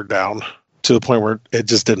watered down to the point where it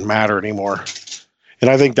just didn't matter anymore. And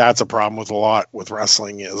I think that's a problem with a lot with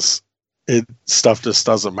wrestling is stuff just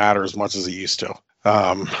doesn't matter as much as it used to.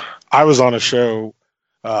 I was on a show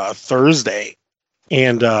Thursday,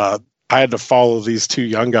 and I had to follow these two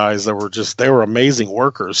young guys that they were amazing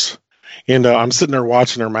workers. And I'm sitting there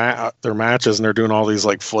watching their matches, and they're doing all these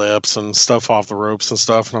like flips and stuff off the ropes and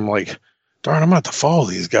stuff. And I'm like, darn, I'm going to have to follow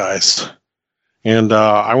these guys. And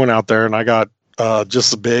I went out there and I got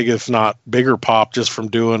just a big, if not bigger pop just from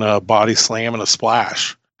doing a body slam and a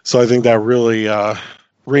splash. So I think that really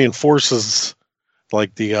reinforces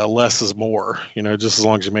like the less is more, just as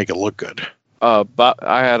long as you make it look good. But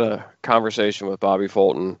I had a conversation with Bobby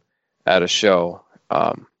Fulton at a show.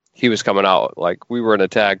 He was coming out, like we were in a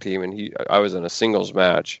tag team, and I was in a singles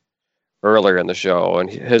match earlier in the show, and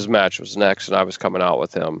his match was next, and I was coming out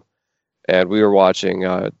with him, and we were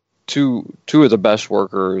watching two of the best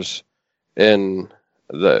workers in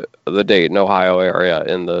the Dayton, Ohio area,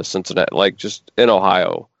 in the Cincinnati, like just in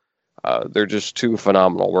Ohio. They're just two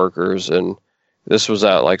phenomenal workers, and this was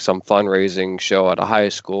at like some fundraising show at a high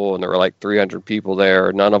school, and there were like 300 people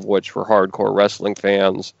there, none of which were hardcore wrestling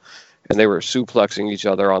fans. And they were suplexing each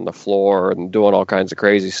other on the floor and doing all kinds of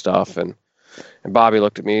crazy stuff. And Bobby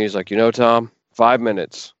looked at me. He's like, Tom, 5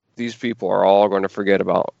 minutes. These people are all going to forget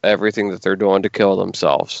about everything that they're doing to kill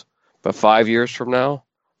themselves. But 5 years from now,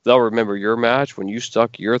 they'll remember your match when you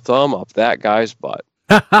stuck your thumb up that guy's butt.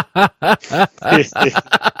 That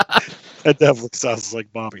definitely sounds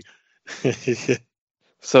like Bobby.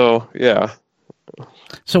 So, yeah.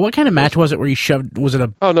 So what kind of match was it where you shoved? Was it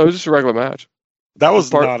Oh, no, it was just a regular match. That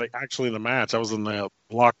was not actually the match. I was in the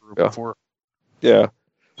locker room before. Yeah.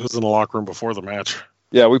 It was in the locker room before the match.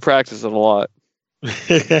 Yeah, we practiced it a lot.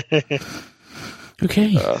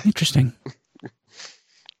 Okay, interesting.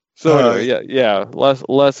 So yeah,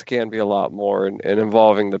 less can be a lot more, and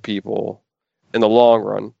involving the people in the long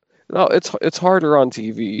run. No, it's harder on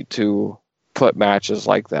TV to put matches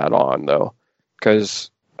like that on though,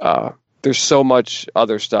 because there's so much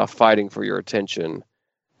other stuff fighting for your attention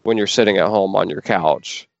when you're sitting at home on your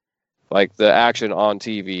couch. Like the action on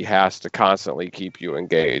TV has to constantly keep you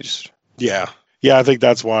engaged. Yeah. I think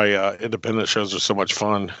that's why independent shows are so much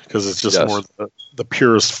fun, because it's just more the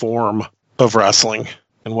purest form of wrestling,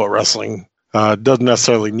 and what wrestling doesn't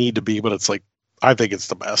necessarily need to be, but it's like, I think it's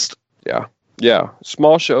the best. Yeah.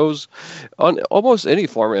 Small shows on almost any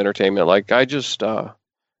form of entertainment. Like I just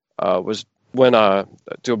went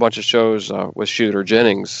to a bunch of shows with Shooter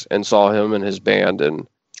Jennings and saw him and his band, and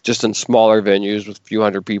just in smaller venues with a few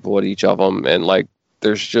hundred people at each of them. And like,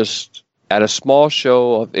 there's just, at a small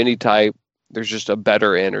show of any type, there's just a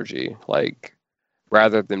better energy, like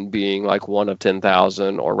rather than being like one of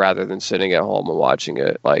 10,000, or rather than sitting at home and watching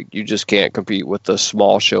it. Like, you just can't compete with the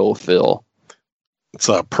small show feel. It's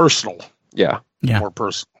personal. Yeah. More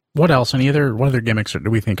personal. What else? What other gimmicks do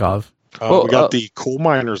we think of? We got the coal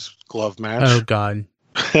miners glove match. Oh God.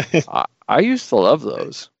 I used to love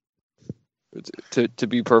those. To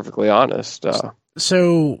be perfectly honest.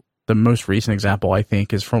 So the most recent example, I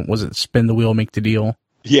think, is was it Spin the Wheel, Make the Deal?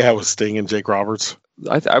 Yeah, it was Sting and Jake Roberts.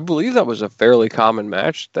 I believe that was a fairly common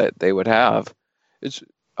match that they would have. It's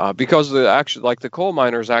because the coal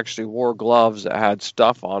miners actually wore gloves that had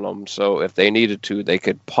stuff on them, so if they needed to, they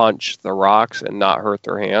could punch the rocks and not hurt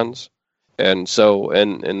their hands. And so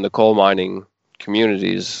in the coal mining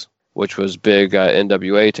communities, which was big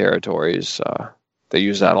NWA territories, they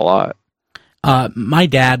use that a lot. My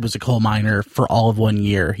dad was a coal miner for all of 1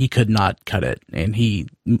 year. He could not cut it, and he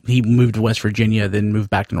moved to West Virginia, then moved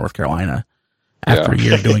back to North Carolina after a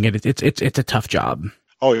year of doing it. It's a tough job.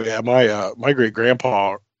 Oh yeah, my great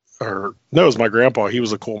grandpa, it was my grandpa. He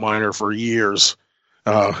was a coal miner for years.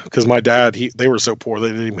 Because my dad, they were so poor they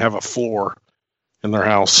didn't even have a floor in their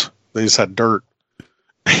house. They just had dirt,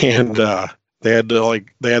 and they had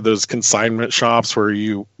those consignment shops where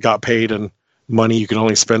you got paid in money you can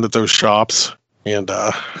only spend at those shops. And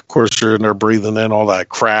of course, you're in there breathing in all that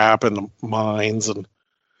crap and the mines, and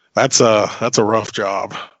that's a rough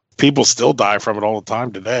job. People still die from it all the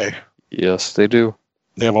time today. Yes, they do.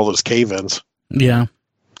 They have all those cave-ins. Yeah,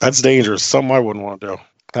 that's dangerous. Something I wouldn't want to do.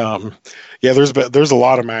 Yeah, there's a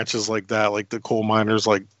lot of matches like that, like the coal miners,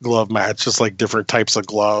 like glove match, just like different types of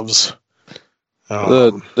gloves.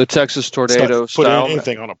 The Texas Tornado put style.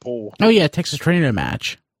 anything on a pole. Oh yeah, Texas Tornado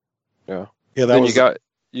match. Yeah. Yeah, then you got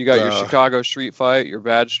your Chicago street fight, your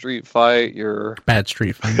bad street fight, your bad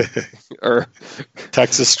street fight, or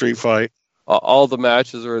Texas street fight. All the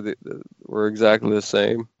matches were exactly the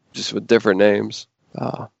same, just with different names.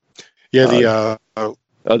 The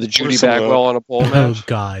Judy Bagwell on a pole match. Oh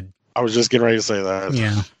God, I was just getting ready to say that.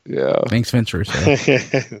 Yeah. Thanks, Vince Russo.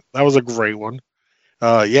 That was a great one.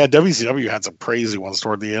 WCW had some crazy ones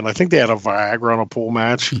toward the end. I think they had a Viagra on a pool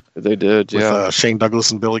match. They did, with Shane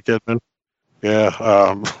Douglas and Billy Kidman.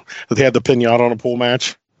 Yeah, they had the pinata on a pool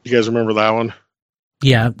match. You guys remember that one?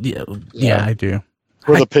 Yeah, I do.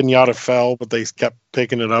 Where the pinata fell, but they kept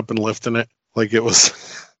picking it up and lifting it. Like it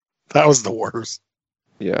was, that was the worst.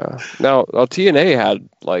 Yeah. Now TNA had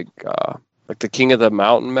like the King of the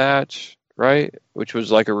Mountain match, right? Which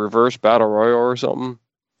was like a reverse battle royal or something.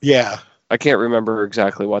 Yeah. I can't remember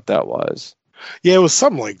exactly what that was. Yeah, it was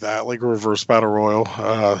something like that, like a reverse battle royal.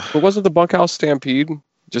 But wasn't the Bunkhouse Stampede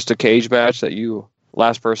just a cage match that you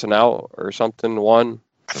last person out or something won?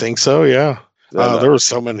 I think so, yeah. There were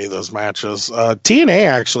so many of those matches. TNA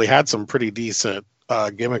actually had some pretty decent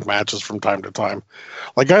gimmick matches from time to time.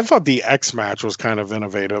 Like I thought the X match was kind of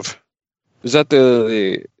innovative. Is that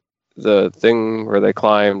the thing where they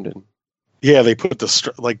climbed? And... Yeah, they put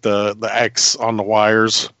the X on the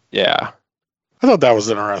wires. Yeah, I thought that was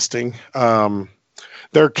interesting.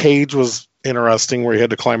 Their cage was interesting, where you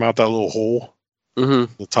had to climb out that little hole,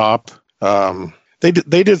 the top. They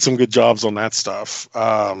did some good jobs on that stuff.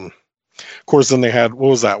 Of course, then they had, what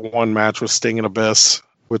was that one match with Sting and Abyss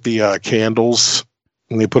with the candles,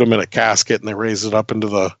 and they put them in a casket and they raised it up into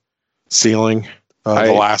the ceiling.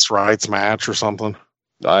 The Last Rites match or something.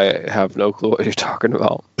 I have no clue what you're talking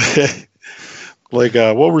about. Like,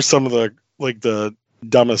 what were some of the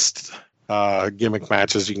dumbest gimmick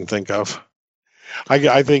matches you can think of?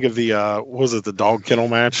 I think of the what was it, the dog kennel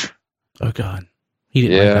match? Oh God, he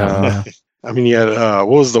didn't like that one, yeah. I mean, you had what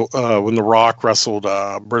was the when The Rock wrestled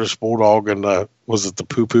British Bulldog, and was it the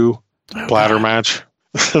poo poo bladder match?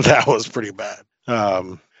 That was pretty bad.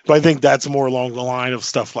 But I think that's more along the line of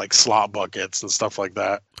stuff like slot buckets and stuff like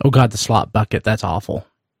that. Oh God, the slot bucket, that's awful.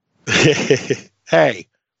 Hey,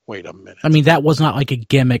 wait a minute. I mean, that was not like a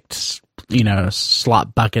gimmicked,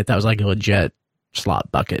 slot bucket. That was like a legit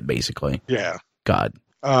slot bucket, basically. Yeah. God.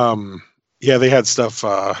 Yeah, they had stuff.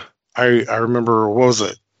 I remember, what was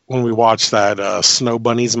it, when we watched that Snow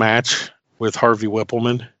Bunnies match with Harvey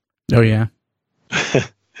Whippleman. Oh yeah.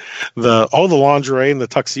 All the lingerie and the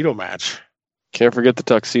tuxedo match. Can't forget the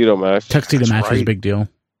tuxedo match. Tuxedo match was a big deal.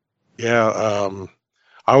 Yeah.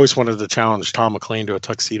 I always wanted to challenge Tom McLean to a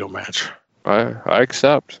tuxedo match. I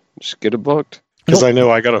accept. Just get it booked. Because I know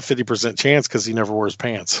I got a 50% chance because he never wears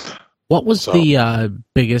pants. What was the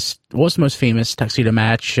what was the most famous tuxedo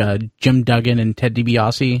match? Jim Duggan and Ted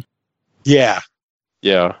DiBiase? Yeah.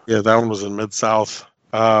 Yeah. Yeah, that one was in Mid-South.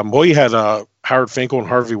 Well, you had Howard Finkel and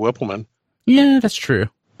Harvey Whippleman. Yeah, that's true.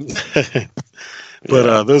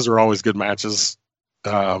 But those are always good matches.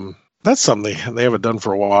 That's something they haven't done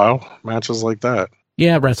for a while. Matches like that.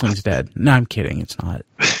 Yeah, wrestling's dead. No, I'm kidding. It's not.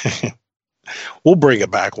 We'll bring it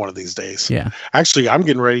back one of these days. Yeah. Actually, I'm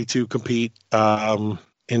getting ready to compete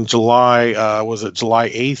in July. Was it July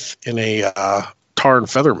 8th in a tar and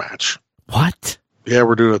feather match? What? Yeah,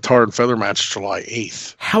 we're doing a tar and feather match July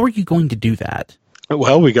 8th. How are you going to do that?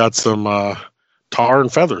 Well, we got some tar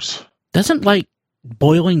and feathers. Doesn't like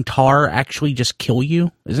boiling tar actually just kill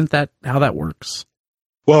you? Isn't that how that works?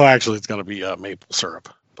 Well, actually, it's going to be maple syrup,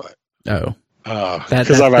 but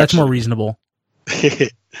that's more reasonable.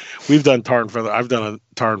 We've done tar and feather. I've done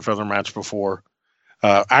a tar and feather match before.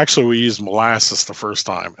 Actually, we used molasses the first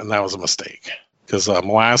time, and that was a mistake because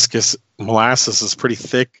molasses is pretty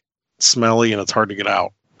thick, smelly, and it's hard to get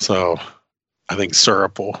out. So I think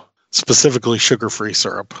syrup will, specifically sugar-free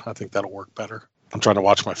syrup, I think that'll work better. I'm trying to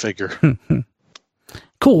watch my figure.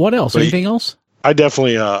 Cool. What else? Anything else? I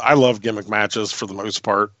definitely, I love gimmick matches for the most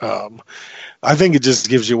part. I think it just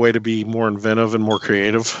gives you a way to be more inventive and more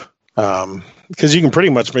creative. Because you can pretty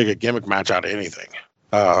much make a gimmick match out of anything.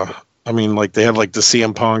 I mean, like they had like the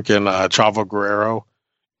CM Punk and Chavo Guerrero.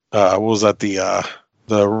 What was that?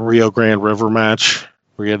 The Rio Grande River match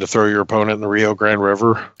where you had to throw your opponent in the Rio Grande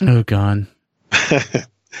River. Oh God.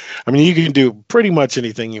 I mean, you can do pretty much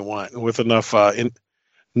anything you want with enough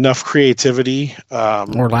creativity,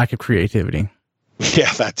 or lack of creativity.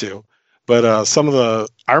 Yeah, that too. But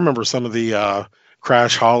I remember some of the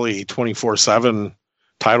Crash Holly 24/7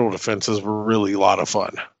 title defenses were really a lot of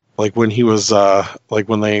fun. Like when he was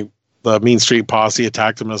when the Mean Street Posse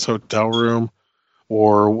attacked him in his hotel room,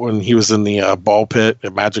 or when he was in the ball pit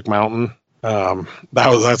at Magic Mountain.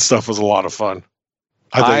 That stuff was a lot of fun.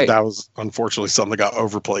 I think that was unfortunately something that got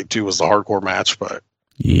overplayed too, was the hardcore match, but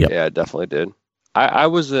yeah, it definitely did. I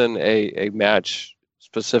was in a match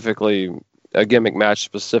specifically, a gimmick match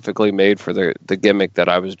specifically made for the gimmick that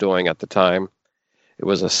I was doing at the time. It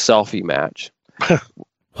was a selfie match.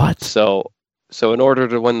 What? So in order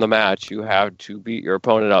to win the match, you have to beat your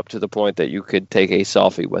opponent up to the point that you could take a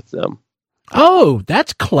selfie with them. Oh,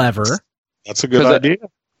 that's clever. That's a good idea.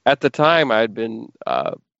 At the time, I had been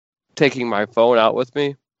taking my phone out with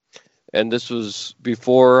me, and this was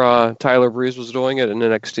before Tyler Breeze was doing it in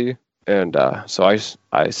NXT, and so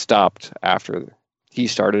I stopped after he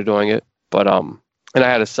started doing it. But and I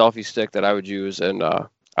had a selfie stick that I would use, and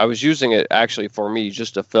I was using it actually for me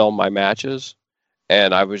just to film my matches,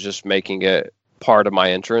 and I was just making it part of my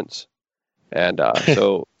entrance, and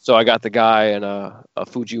so I got the guy in a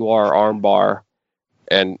Fujiwara armbar,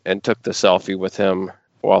 and took the selfie with him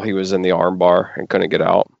while he was in the armbar and couldn't get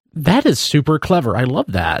out. That is super clever. I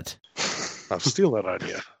love that. I'll steal that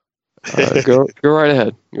idea. Go right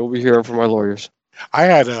ahead. You'll be hearing from my lawyers. I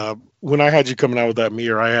had when I had you coming out with that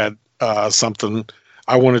mirror, I had something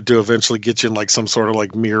I wanted to eventually get you in like some sort of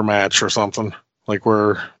like mirror match or something, like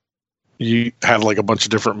where you had like a bunch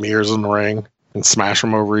of different mirrors in the ring and smash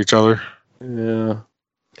them over each other. Yeah,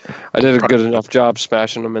 I did a good enough job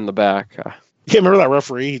smashing them in the back. Yeah, remember that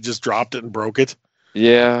referee? He just dropped it and broke it.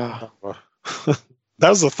 Yeah. That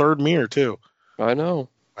was the third mirror too. I know.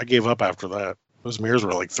 I gave up after that. Those mirrors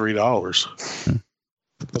were like $3.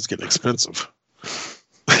 That's getting expensive.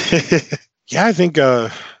 Yeah, I think. I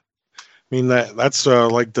mean that's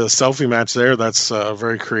like the selfie match there. That's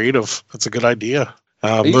very creative. That's a good idea.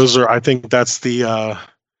 I think that's the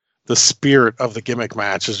spirit of the gimmick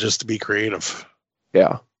match, is just to be creative.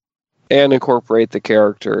 Yeah, and incorporate the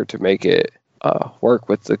character to make it work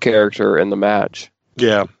with the character in the match.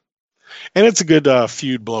 Yeah. And it's a good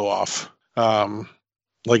feud blow off.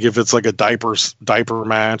 Like if it's like a diaper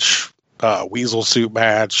match, weasel suit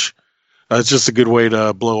match, it's just a good way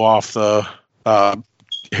to blow off the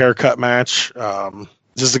haircut match.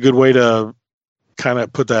 Just a good way to kind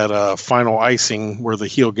of put that final icing where the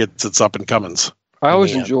heel gets its up and comings. I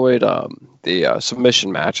always enjoyed the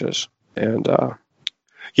submission matches, and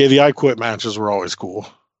yeah, the I Quit matches were always cool.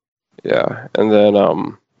 Yeah, and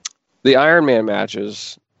then the Iron Man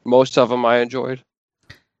matches. Most of them I enjoyed.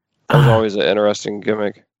 That was always an interesting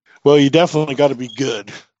gimmick. Well, you definitely got to be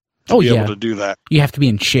good to be able to do that. You have to be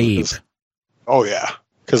in shape. Oh, yeah.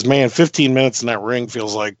 Because, man, 15 minutes in that ring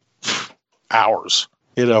feels like hours.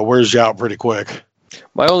 It wears you out pretty quick.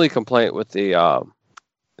 My only complaint with the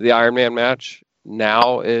Iron Man match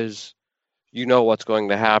now is you know what's going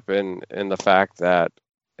to happen in the fact that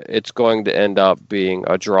it's going to end up being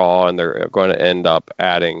a draw, and they're going to end up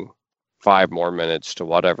adding 5 more minutes to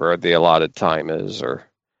whatever the allotted time is, or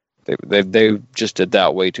they just did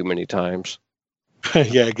that way too many times.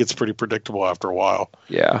 Yeah, it gets pretty predictable after a while.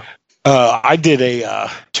 Yeah. I did a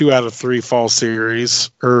 2 out of 3 fall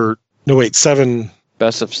series, 7.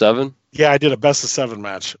 Best of 7? Yeah, I did a best of 7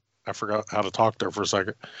 match. I forgot how to talk there for a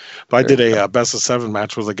second, but I did a best of 7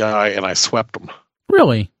 match with a guy, and I swept him.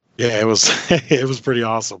 Really? Yeah, it was it was pretty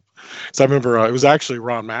awesome. So I remember it was actually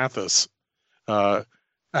Ron Mathis.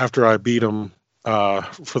 After I beat him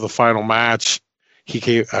for the final match,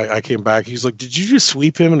 I came back. He's like, "Did you just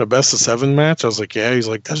sweep him in a best of 7 match?" I was like, "Yeah." He's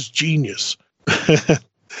like, "That's genius."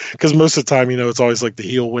 Because most of the time, it's always like the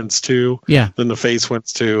heel wins 2. Yeah. Then the face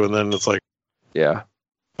wins 2. And then it's like, Yeah.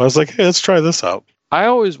 I was like, hey, let's try this out. I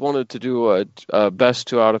always wanted to do a best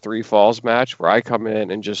 2 out of 3 falls match where I come in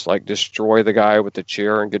and just like destroy the guy with the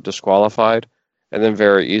chair and get disqualified, and then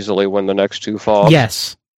very easily win the next 2 falls.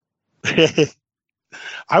 Yes.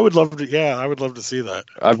 I would love to. Yeah, I would love to see that.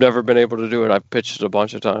 I've never been able to do it. I've pitched it a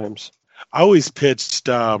bunch of times. I always pitched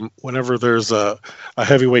whenever there's a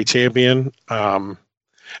heavyweight champion.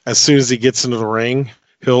 As soon as he gets into the ring,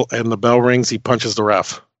 and the bell rings, he punches the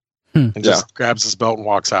ref and just grabs his belt and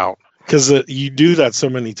walks out. Because you do that so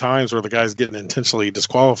many times where the guy's getting intentionally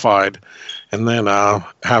disqualified, and then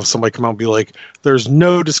have somebody come out and be like, "There's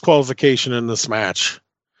no disqualification in this match,"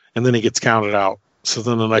 and then he gets counted out. So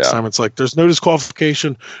then the next time it's like, "There's no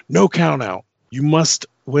disqualification, no count out. You must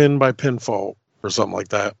win by pinfall," or something like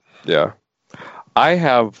that. Yeah. I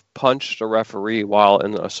have punched a referee while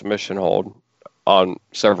in a submission hold on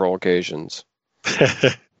several occasions.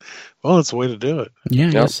 Well, it's a way to do it. Yeah,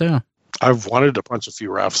 I guess so. I've wanted to punch a few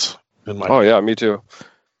refs in my. Oh yeah, me too.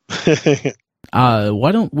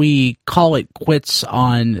 Why don't we call it quits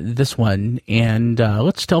on this one, and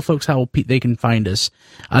let's tell folks how they can find us.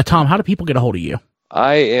 Tom, how do people get a hold of you?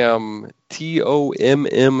 I am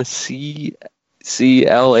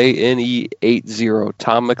TOMMCCLANE80,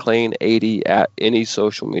 Tom McLean 80 at any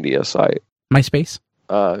social media site. MySpace?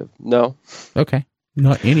 No. Okay.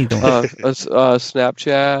 Not anything.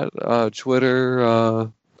 Snapchat, Twitter,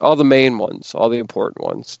 all the main ones, all the important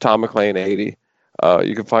ones. Tom McLean 80.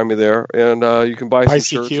 You can find me there, and you can buy some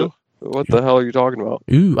ICQ? shirts. What the hell are you talking about?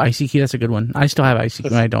 Ooh, ICQ, that's a good one. I still have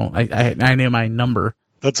ICQ. I don't. I know my number.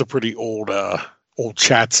 That's a pretty old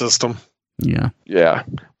chat system. Yeah. Yeah.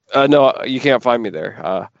 No, you can't find me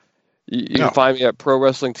there. You can find me at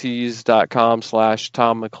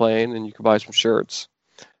prowrestlingtees.com/Tom McLean, and you can buy some shirts.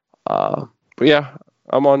 But yeah,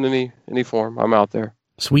 I'm on any form. I'm out there.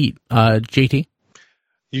 Sweet. JT?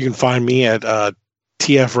 You can find me at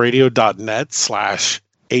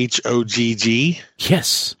tfradio.net/HOGG.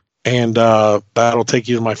 Yes. And that'll take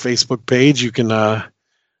you to my Facebook page. You can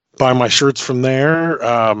buy my shirts from there.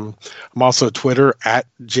 I'm also Twitter at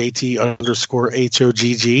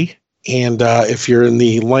JT_HOGG. And if you're in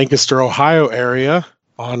the Lancaster, Ohio area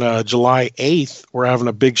on July 8th, we're having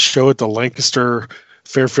a big show at the Lancaster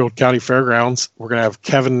Fairfield County Fairgrounds. We're going to have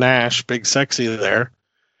Kevin Nash, Big Sexy, there.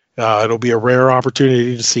 It'll be a rare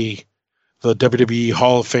opportunity to see the WWE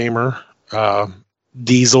Hall of Famer,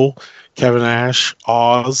 Diesel, Kevin Nash,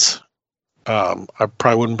 Oz. I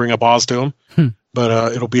probably wouldn't bring up Oz to him,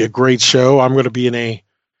 but it'll be a great show. I'm going to be in a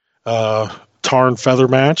tar and feather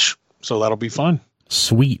match, so that'll be fun.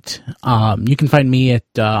 Sweet. You can find me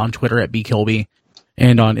at on Twitter at bkilby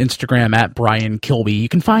and on Instagram at Brian Kilby. You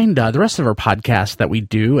can find the rest of our podcasts that we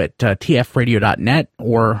do at tfradio.net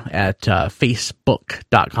or at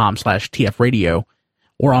facebook.com/tfradio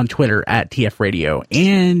or on Twitter at tfradio.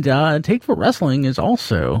 And Take for Wrestling is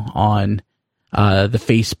also on the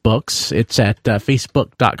Facebooks. It's at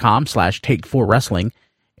facebook.com/take4wrestling.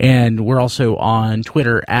 And we're also on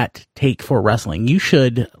Twitter at take4wrestling. You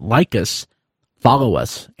should like us, follow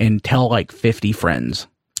us, and tell like 50 friends.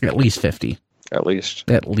 At least 50. At least.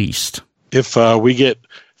 If we get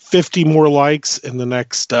 50 more likes in the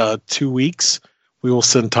next 2 weeks, we will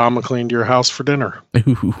send Tom McLean to your house for dinner.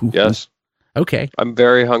 Yes. Okay. I'm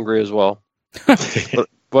very hungry as well.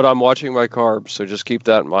 but I'm watching my carbs, so just keep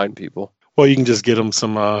that in mind, people. Well, you can just get them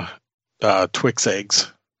some Twix eggs.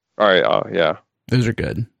 All right. Yeah. Those are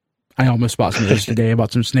good. I almost bought some of those today. I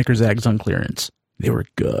bought some Snickers eggs on clearance. They were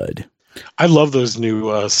good. I love those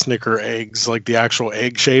new Snicker eggs, like the actual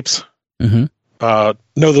egg shapes. Mm-hmm.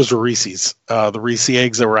 No, those were Reese's. The Reese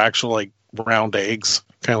eggs that were actual like round eggs,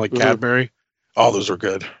 kind of like Cadbury. Oh, those were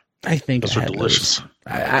good. I think those are delicious.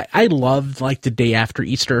 I loved like the day after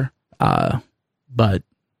Easter, but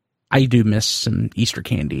I do miss some Easter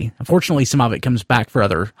candy. Unfortunately, some of it comes back for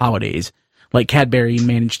other holidays. Like Cadbury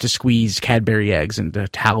managed to squeeze Cadbury eggs into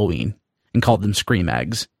Halloween and called them Scream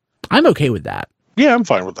eggs. I'm okay with that. Yeah, I'm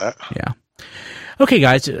fine with that. Yeah. Okay,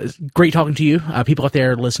 guys, great talking to you. People out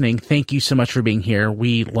there listening, thank you so much for being here.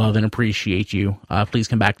 We love and appreciate you. Please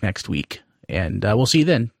come back next week, and we'll see you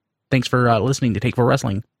then. Thanks for listening to Take for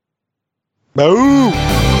Wrestling. Boom!